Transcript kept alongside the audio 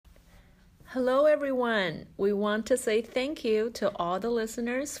Hello, everyone. We want to say thank you to all the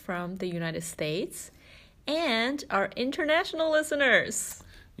listeners from the United States and our international listeners.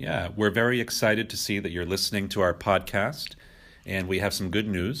 Yeah, we're very excited to see that you're listening to our podcast, and we have some good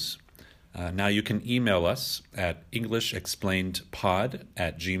news. Now you can email us at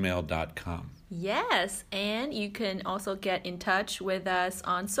englishexplainedpod@gmail.com. Yes, and you can also get in touch with us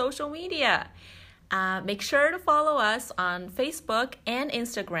on social media. Make sure to follow us on Facebook and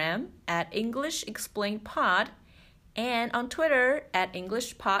Instagram at English Explained Pod and on Twitter at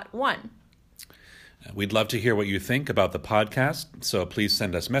EnglishPod1. We'd love to hear what you think about the podcast, so please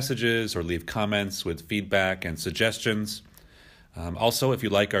send us messages or leave comments with feedback and suggestions. Also, if you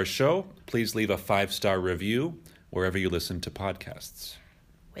like our show, please leave a 5-star review wherever you listen to podcasts.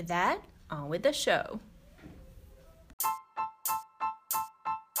 With that, on with the show.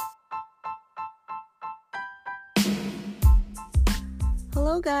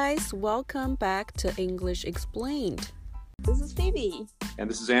 Hello, guys. Welcome back to English Explained. This is Phoebe. And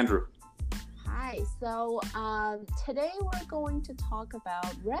this is Andrew. Hi. So today we're going to talk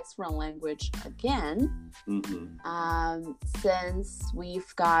about restaurant language again. Since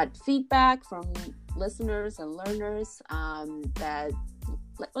we've got feedback from listeners and learners that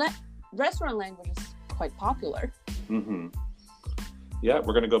restaurant language is quite popular. Yeah,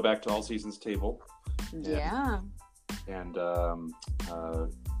 we're going to go back to All Seasons Table. And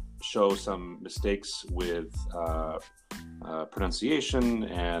show some mistakes with pronunciation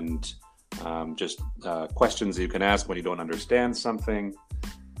and just questions that you can ask when you don't understand something.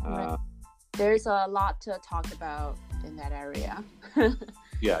 There's a lot to talk about in that area.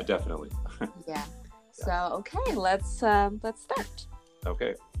 Yeah, definitely. Yeah. So okay, let's start.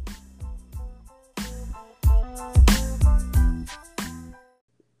 Okay.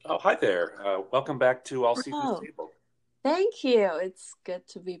 Oh, hi there. Welcome back to All Seasons Table. Thank you. It's good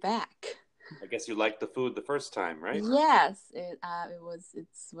to be back. I guess you liked the food the first time, right? Yes, it was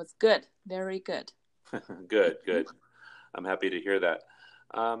good. Very good. Good. I'm happy to hear that.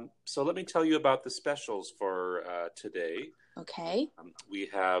 So let me tell you about the specials for today. Okay. We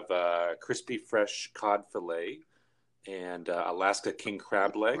have crispy fresh cod fillet and Alaska king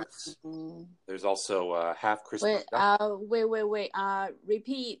crab legs. There's also half crispy. Wait.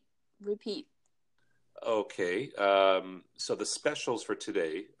 Repeat. Okay. So the specials for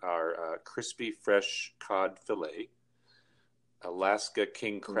today are crispy fresh cod fillet, Alaska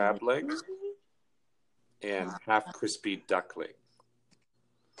king crab legs, and half crispy duck leg.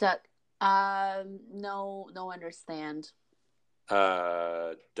 Duck. No understand.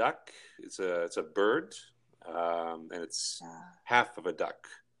 Duck. It's a bird, and it's half of a duck,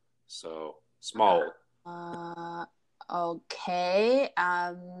 so small. Okay.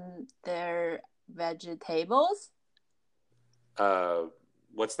 They're vegetables.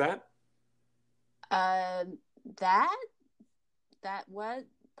 What's that? That what?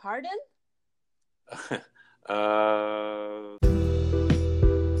 Pardon?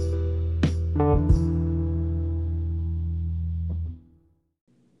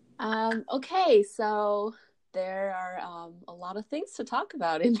 Okay, so there are a lot of things to talk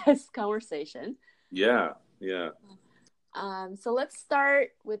about in this conversation. Yeah. So let's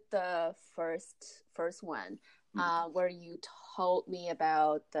start with the first one, where you told me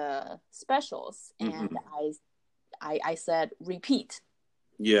about the specials, and I said repeat.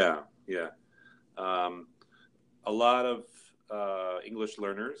 Yeah. A lot of English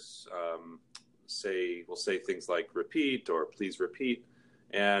learners will say things like repeat or please repeat,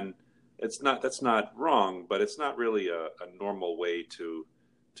 and that's not wrong, but it's not really a normal way to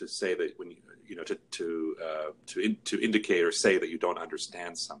say that when to indicate or say that you don't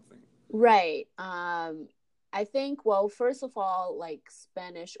understand something. Right. I think, well, first of all, like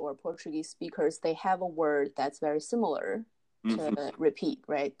Spanish or Portuguese speakers, they have a word that's very similar to repeat,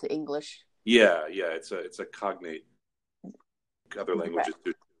 right? To English. Yeah. It's a cognate. Other languages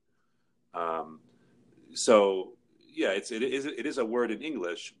do. So yeah, it is a word in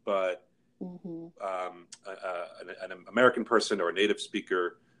English, but an American person or a native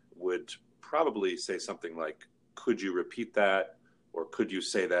speaker would probably say something like, "Could you repeat that?" or "Could you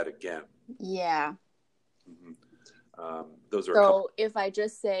say that again?" Yeah. Those are. So if I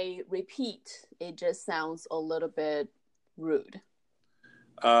just say repeat, it just sounds a little bit rude.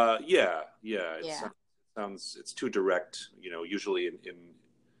 Yeah. It's too direct. Usually in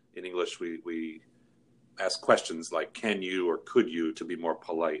English we ask questions like "Can you?" or "Could you?" to be more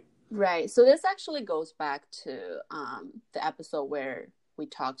polite. Right. So this actually goes back to the episode where we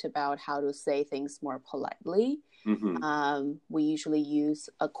talked about how to say things more politely. We usually use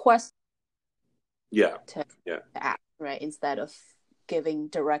a question. Yeah. To ask, right? Instead of giving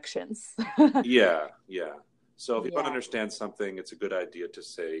directions. Yeah, yeah. So if you don't Yeah. understand something, it's a good idea to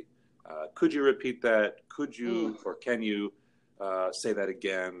say, could you repeat that? Could you or can you say that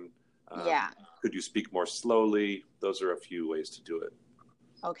again? Yeah. Could you speak more slowly? Those are a few ways to do it.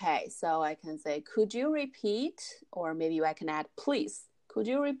 Okay, so I can say, could you repeat? Or maybe I can add, please. Could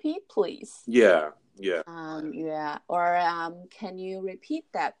you repeat, please? Yeah, yeah. Yeah. Or can you repeat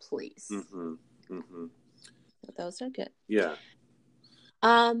that, please? Mm-hmm, mm-hmm. Those are good. Yeah.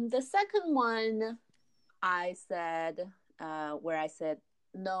 The second one, I said, where I said,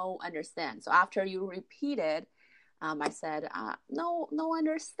 no, understand. So after you repeated, I said, no,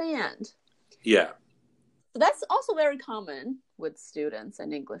 understand. Yeah. So that's also very common with students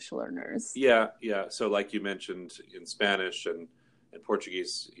and English learners. Yeah, yeah. So like you mentioned in Spanish and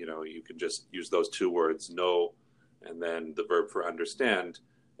Portuguese, you can just use those two words, know, and then the verb for understand.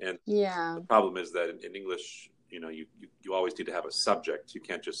 And Yeah. the problem is that in English, you always need to have a subject. You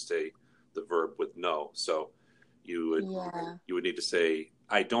can't just say the verb with no. So you would need to say,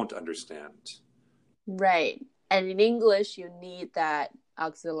 I don't understand. Right. And in English, you need that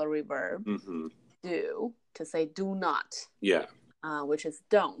auxiliary verb, Mm-hmm. do, to say do not. Yeah. Which is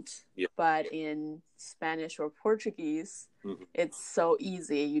don't. Yeah. But in Spanish or Portuguese, mm-hmm. it's so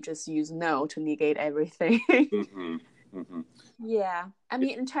easy. You just use no to negate everything. Mm-hmm. Mm-hmm. Yeah. I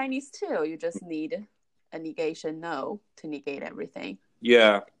mean, in Chinese too, you just need a negation no to negate everything.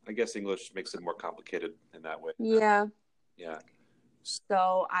 Yeah. I guess English makes it more complicated in that way. Yeah. Yeah.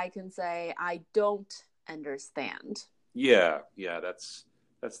 So I can say, I don't understand. Yeah. Yeah. That's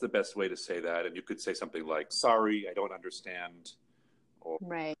the best way to say that. And you could say something like, sorry, I don't understand. Or,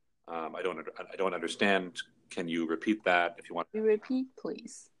 right. I don't understand. Can you repeat that if you want? You repeat,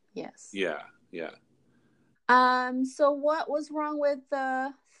 please. Yes. Yeah. Yeah. So what was wrong with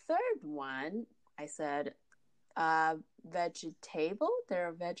the third one? I said, vegetable. There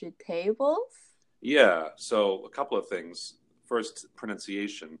are vegetables. Yeah. So a couple of things. First,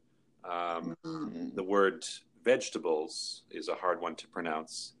 pronunciation. The word vegetables is a hard one to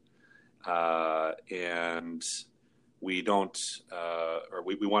pronounce, and we don't, or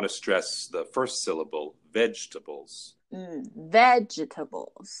we want to stress the first syllable, vegetables.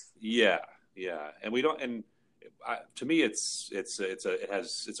 Vegetables. Yeah, yeah, and we don't. And to me, it's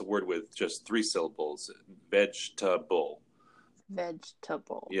a word with just three syllables, vegetable.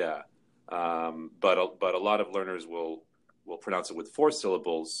 Vegetable. Yeah, but a lot of learners will pronounce it with four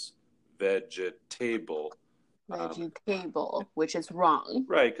syllables, vegetable. Vegetable, which is wrong.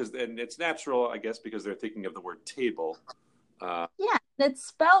 Right, and it's natural, I guess, because they're thinking of the word table. Yeah, it's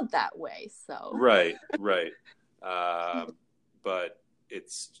spelled that way. So right. But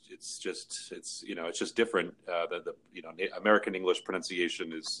it's just different. The American English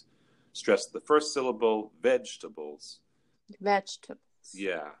pronunciation is stressed the first syllable, vegetables. Vegetables.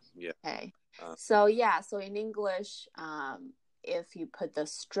 Yeah. Okay. So in English, if you put the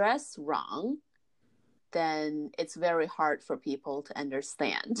stress wrong, then it's very hard for people to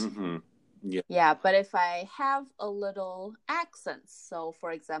understand. Mm-hmm. Yeah, but if I have a little accent, so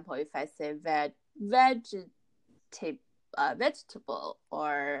for example, if I say vegetable,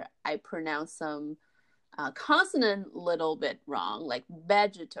 or I pronounce some consonant little bit wrong, like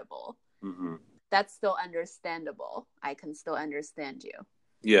vegetable, mm-hmm. that's still understandable. I can still understand you.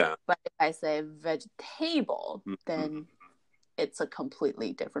 Yeah. But if I say vegetable, mm-hmm. then it's a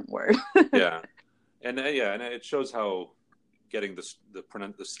completely different word. Yeah. And it shows how getting the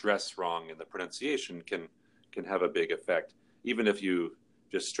stress wrong in the pronunciation can have a big effect. Even if you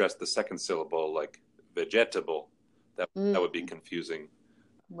just stress the second syllable, like vegetable, that would be confusing,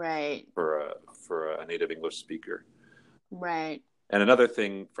 right? For a native English speaker, right? And another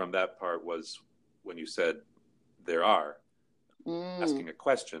thing from that part was when you said there are, asking a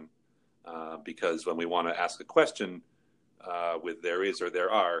question, because when we want to ask a question with there is or there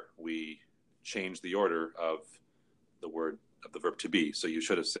are, we change the order of the verb to be. So you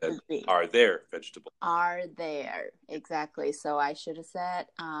should have said, are there vegetables? Are there, exactly. So I should have said,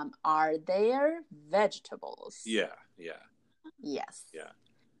 are there vegetables? Yeah. Yes. Yeah.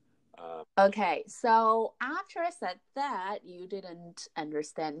 Okay, so after I said that, you didn't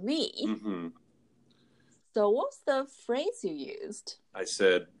understand me. Mm-hmm. So what's the phrase you used? I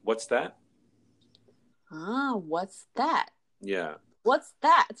said, what's that? What's that? Yeah. What's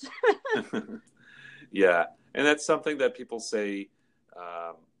that? Yeah. And that's something that people say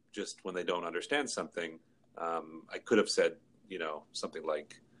just when they don't understand something. I could have said, something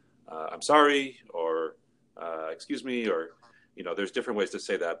like, I'm sorry, or excuse me, or, there's different ways to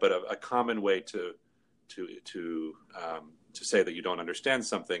say that. But a common way to say that you don't understand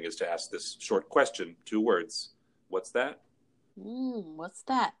something is to ask this short question, 2 words. What's that? What's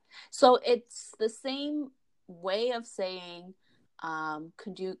that? So it's the same way of saying,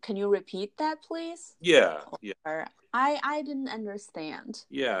 can you repeat that, please? Yeah, yeah. Or I didn't understand.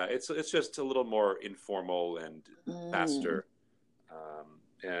 Yeah, it's just a little more informal and faster.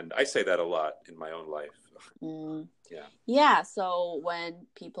 And I say that a lot in my own life. Yeah. Yeah, so when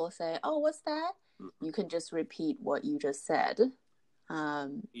people say, "Oh, what's that?" Mhm. You can just repeat what you just said.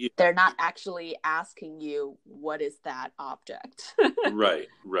 Yeah. They're not actually asking you, what is that object? Right.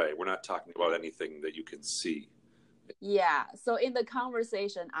 We're not talking about anything that you can see. Yeah, so in the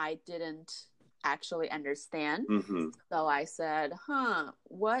conversation, I didn't actually understand. Mm-hmm. So I said,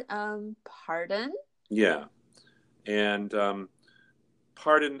 what, pardon? Yeah. And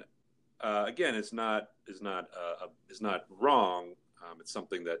pardon, again, is not wrong. It's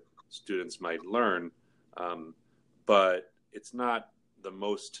something that students might learn, but it's not the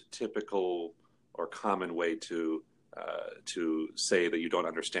most typical or common way to say that you don't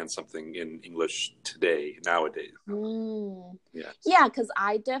understand something in English nowadays. Yes. Yeah, because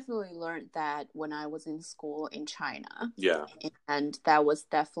I definitely learned that when I was in school in China. Yeah. And that was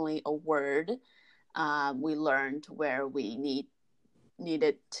definitely a word we learned where we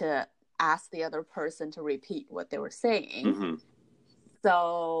needed to ask the other person to repeat what they were saying. Mm-hmm.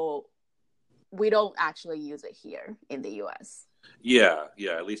 So we don't actually use it here in the US. Yeah.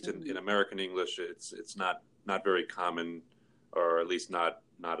 At least in American English, it's not very common, or at least not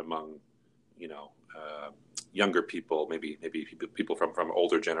among younger people. Maybe people from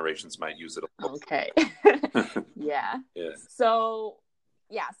older generations might use it a little. Okay. Yeah. Yeah.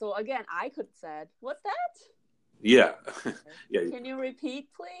 So again, I could have said, "What's that?" Yeah. Yeah. Can you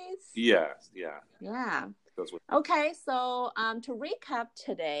repeat, please? Yeah. Okay, so to recap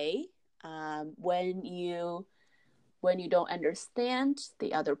today, when you don't understand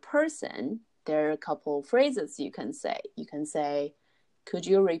the other person, there are a couple of phrases you can say. You can say, "Could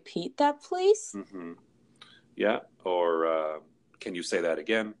you repeat that, please?" Mm-hmm. Yeah. Or can you say that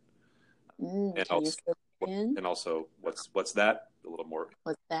again? Can you say that again? And also, what's that? A little more.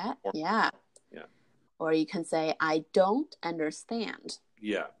 What's that? More. Yeah. Or you can say, "I don't understand."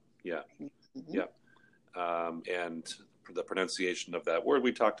 Yeah. Mm-hmm. Yeah. And the pronunciation of that word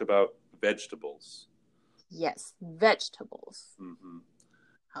we talked about, vegetables. Yes, vegetables. Mm-hmm.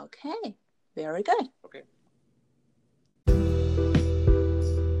 Okay, very good. Okay.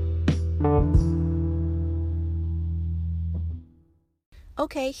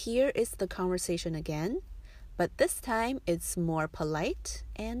 Okay, here is the conversation again, but this time it's more polite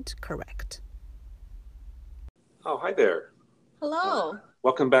and correct. Oh, hi there. Hello.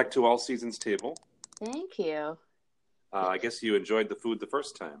 Welcome back to All Seasons Table. Thank you. I guess you enjoyed the food the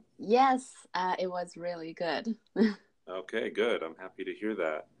first time. Yes, it was really good. Okay, good. I'm happy to hear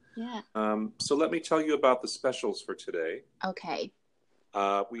that. Yeah. So let me tell you about the specials for today. Okay.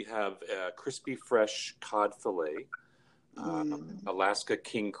 We have crispy fresh cod fillet, Alaska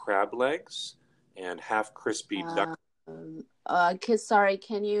king crab legs, and half crispy duck. Sorry,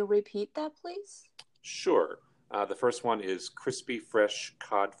 can you repeat that, please? Sure. The first one is crispy fresh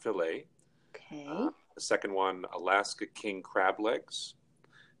cod fillet. Okay. The second one, Alaska king crab legs.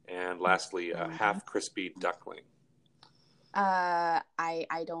 And lastly, half crispy duckling. I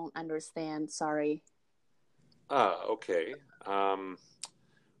don't understand. Sorry. Okay.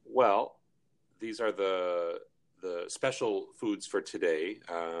 Well, these are the special foods for today,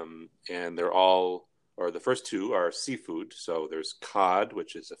 and they're all, or the first two are seafood. So there's cod,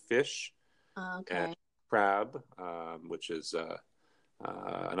 which is a fish, Okay. and crab, which is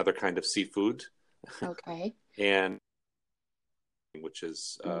another kind of seafood, Okay. and which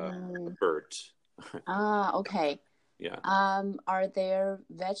is a bird. Okay. Yeah. Are there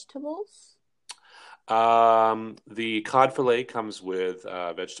vegetables? The cod fillet comes with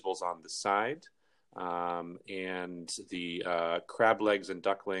vegetables on the side, and the crab legs and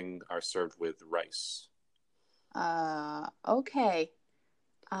duckling are served with rice. Okay.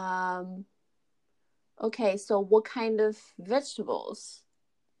 Okay, so what kind of vegetables?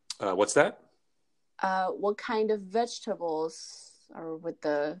 What's that? What kind of vegetables are with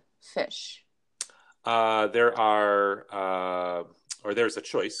the fish? There's a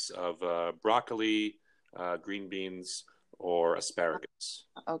choice of broccoli, green beans, or asparagus.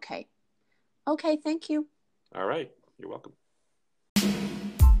 Okay. Okay, thank you. All right, you're welcome.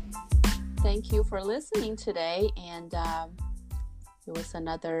 Thank you for listening today, and it was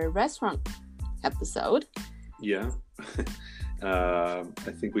another restaurant episode. Yeah. I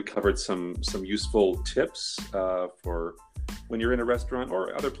think we covered some useful tips for when you're in a restaurant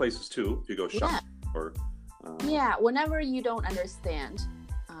or other places too, if you go shopping. Yeah. Whenever you don't understand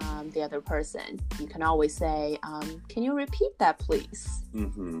the other person. You can always say, can you repeat that, please?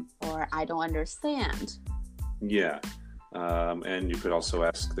 Or I don't understand. Yeah. And you could also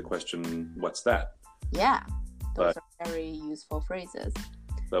ask the question, what's that? Yeah, those are very useful phrases.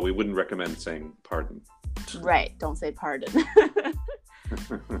 But we wouldn't recommend saying pardon. Right, don't say pardon.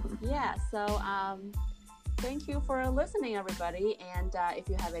 Yeah, so thank you for listening, everybody. And if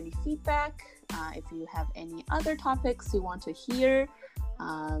you have any feedback, if you have any other topics you want to hear,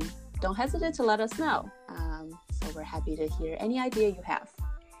 don't hesitate to let us know. So we're happy to hear any idea you have.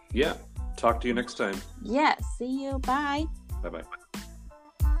 Yeah. Talk to you next time. Yes, see you. Bye. Bye-bye.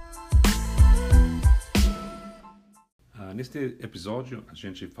 Neste episódio, a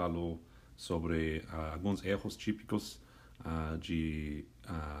gente falou sobre alguns erros típicos de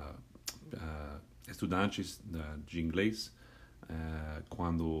estudantes de inglês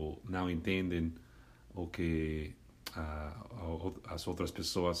quando não entendem o que as outras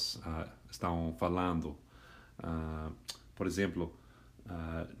pessoas estão falando. Por exemplo,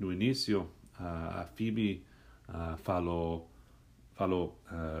 no início, a Phoebe falou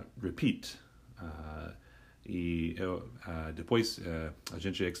repeat. E depois a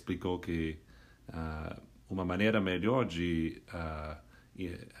gente explicou que uma maneira melhor de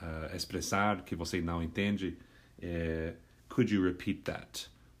expressar que você não entende é could you repeat that?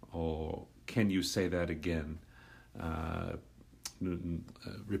 Or can you say that again?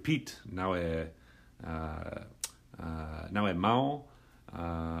 Repeat não é mal,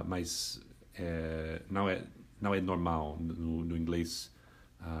 mas não é normal no inglês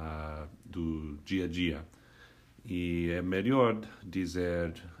do dia a dia. E é melhor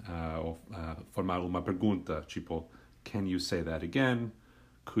dizer, formar uma pergunta, tipo, can you say that again?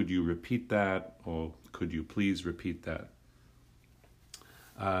 Could you repeat that? Or could you please repeat that?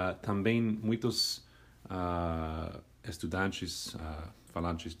 Também muitos estudantes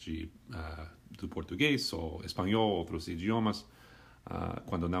falantes do português ou espanhol, outros idiomas,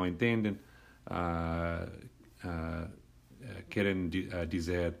 quando não entendem, querem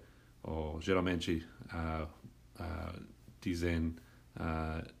dizer, ou geralmente dizem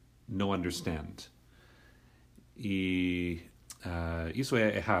no understand. E isso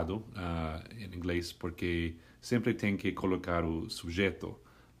é errado em inglês, porque sempre tem que colocar o sujeito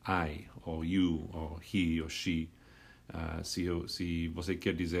I, ou you, ou he, ou she. Se você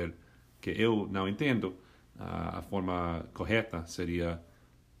quer dizer que eu não entendo, a forma correta seria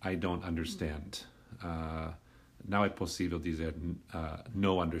I don't understand. Não é possível dizer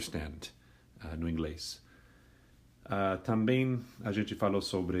no understand no inglês. Também a gente falou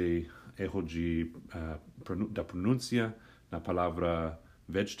sobre erro da pronúncia na palavra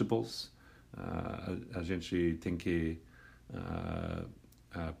vegetables. A gente tem que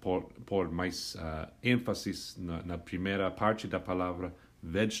pôr mais ênfase na primeira parte da palavra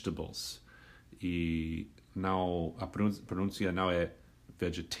vegetables. E a pronúncia não é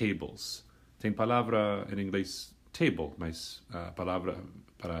vegetables. Tem palavra em inglês table, mas a palavra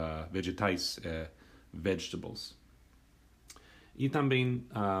para vegetais é vegetables. E também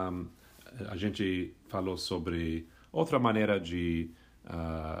a gente falou sobre outra maneira de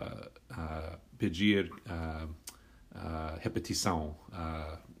pedir repetição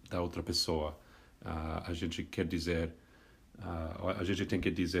da outra pessoa. A gente quer dizer, a gente tem que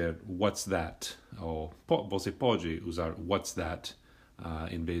dizer what's that? Ou você pode usar what's that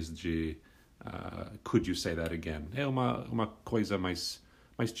em vez de could you say that again? É uma coisa mais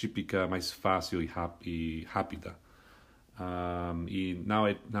típica, mais fácil e rápida. E não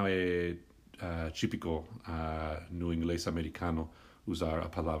é típico no inglês americano usar a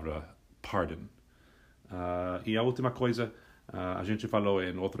palavra pardon. E a última coisa, a gente falou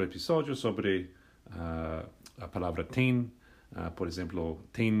em outro episódio sobre a palavra tem. Por exemplo,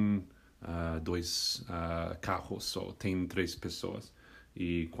 tem 2 carros ou tem 3 pessoas.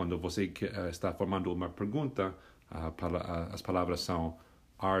 E quando você está formando uma pergunta, as palavras são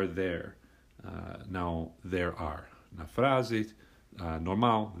are there, não there are. Na frase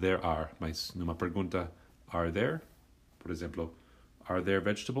normal, there are, mas numa pergunta, are there? Por exemplo, are there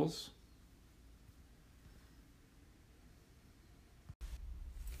vegetables?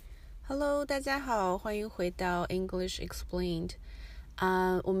 Hello， 大家好，欢迎回到 English Explained。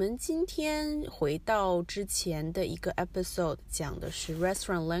我们今天回到之前的一个 episode， 讲的是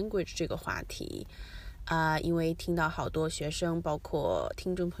restaurant language 这个话题。因为听到好多学生，包括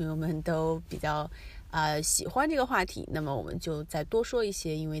听众朋友们都比较喜欢这个话题，那么我们就再多说一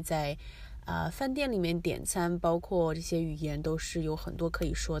些，因为在饭店里面点餐，包括这些语言都是有很多可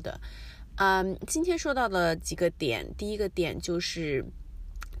以说的。今天说到了几个点，第一个点就是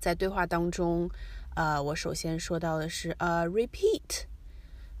在对话当中，我首先说到的是repeat。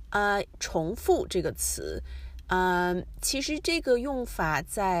重复这个词，其实这个用法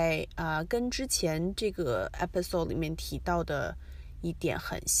在跟之前这个 episode 里面提到的一点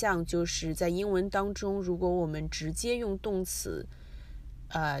很像，就是在英文当中，如果我们直接用动词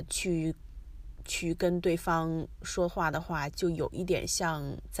去跟对方说话的话，就有一点像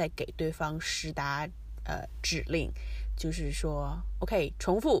在给对方施达指令，就是说 OK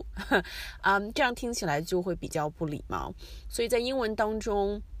重复这样听起来就会比较不礼貌。所以在英文当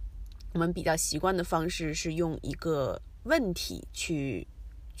中，我们比较习惯的方式是用一个问题去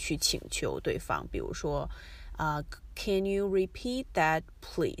请求对方，比如说Can you repeat that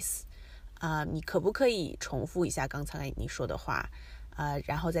please？ 你可不可以重复一下刚才你说的话？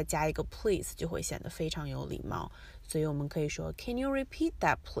然后再加一个 please 就会显得非常有礼貌，所以我们可以说 Can you repeat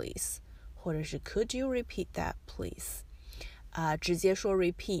that please？ 或者是 Could you repeat that please？ 直接说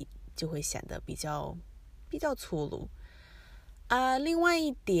repeat 就会显得比较粗鲁。另外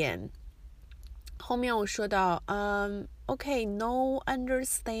一点，后面我说到OK no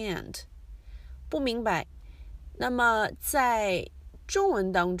understand 不明白。那么在中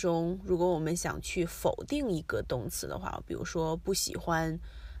文当中，如果我们想去否定一个动词的话，比如说不喜欢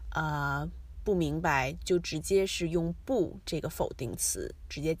不明白，就直接是用不这个否定词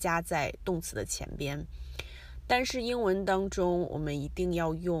直接加在动词的前边。但是英文当中我们一定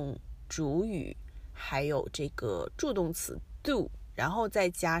要用主语还有这个助动词 do， 然后再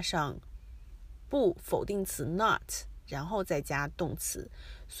加上不否定词 not， 然后再加动词，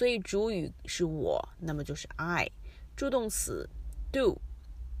所以主语是我，那么就是 I， 助动词 do，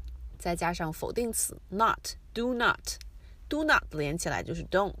 再加上否定词 not， do not 连起来就是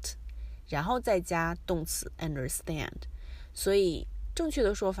don't， 然后再加动词 understand， 所以正确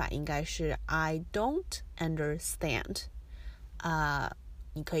的说法应该是 I don't understand。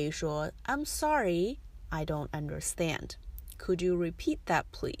你可以说 I'm sorry, I don't understand. Could you repeat that,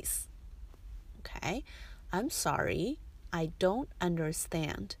 please? Okay, I'm sorry, I don't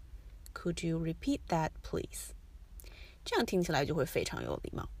understand. Could you repeat that, please? 这样听起来就会非常有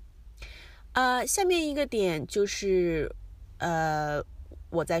礼貌。下面一个点就是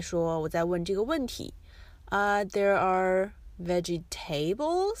我在问这个问题。There are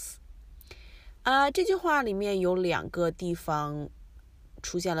vegetables。这句话里面有两个地方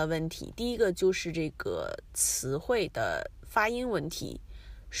出现了问题。第一个就是这个词汇的发音问题。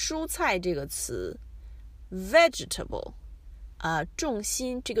蔬菜这个词 vegetable， 重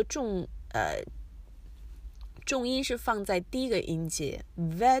心这个重音是放在第一个音节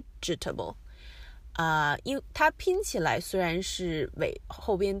vegetable， 因为它拼起来虽然是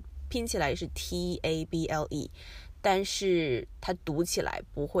后边拼起来是 table， 但是它读起来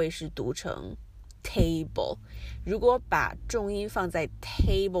不会是读成 table。如果把重音放在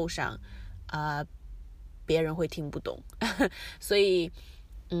table 上，别人会听不懂，所以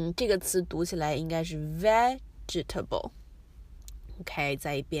这个词读起来应该是 vegetable。 OK，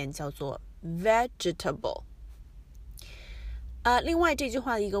 再一遍叫做 vegetable。另外这句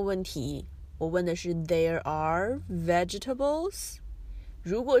话的一个问题，我问的是 There are vegetables。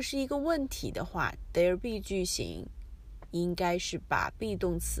 如果是一个问题的话， there be 句型应该是把 be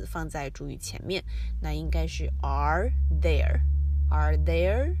动词放在主语前面，那应该是 Are there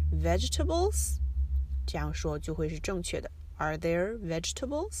vegetables？ 这样说就会是正确的。 Are there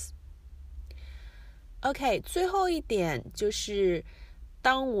vegetables？ OK， 最后一点就是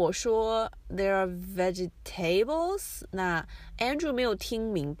当我说 There are vegetables， 那 Andrew 没有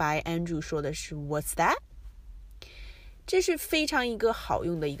听明白， Andrew 说的是 What's that？ 这是非常一个好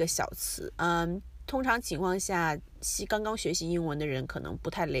用的一个小词。通常情况下刚刚学习英文的人可能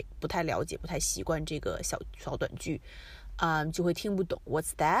不太了解，不太习惯这个小短句，就会听不懂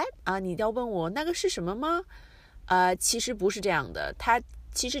What's that？ 你要问我那个是什么吗？其实不是这样的，它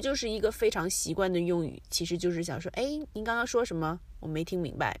其实就是一个非常习惯的用语，其实就是想说您刚刚说什么？我没听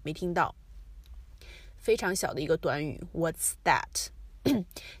明白，没听到。非常小的一个短语 What's that？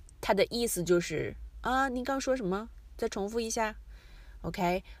 它的意思就是您刚说什么？再重复一下。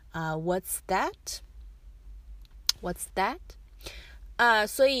OK， What's that？ What's that？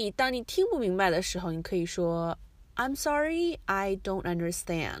 所以当你听不明白的时候，你可以说 I'm sorry, I don't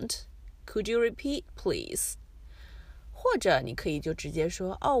understand. Could you repeat, please? 或者你可以就直接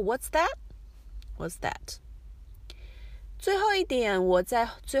说What's that? What's that? 最后一点，我在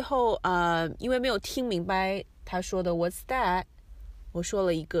最后因为没有听明白他说的 What's that， 我说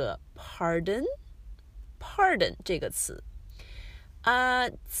了一个 Pardon 这个词。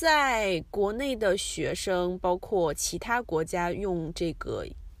在国内的学生，包括其他国家用这个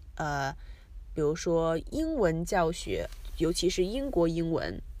比如说英文教学，尤其是英国英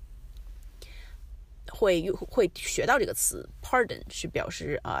文，会学到这个词 pardon 是表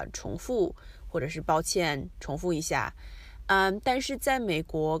示重复或者是抱歉，重复一下。但是在美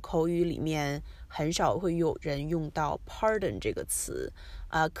国口语里面很少会有人用到 pardon 这个词，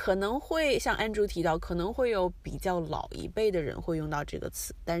可能会像 Andrew 提到，可能会有比较老一辈的人会用到这个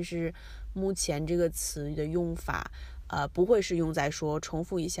词，但是目前这个词的用法不会是用在说重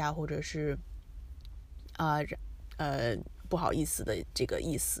复一下或者是不好意思的这个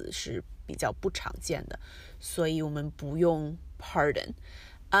意思，是比较不常见的，所以我们不用 pardon。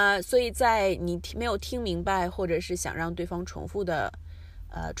所以在你没有听明白或者是想让对方重复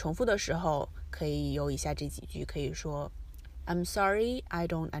的时候，可以有以下这几句，可以说 I'm sorry, I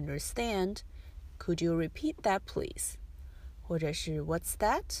don't understand. Could you repeat that, please? 或者是 What's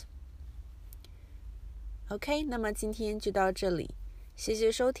that? OK, 那么今天就到这里，谢谢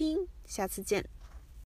收听，下次见。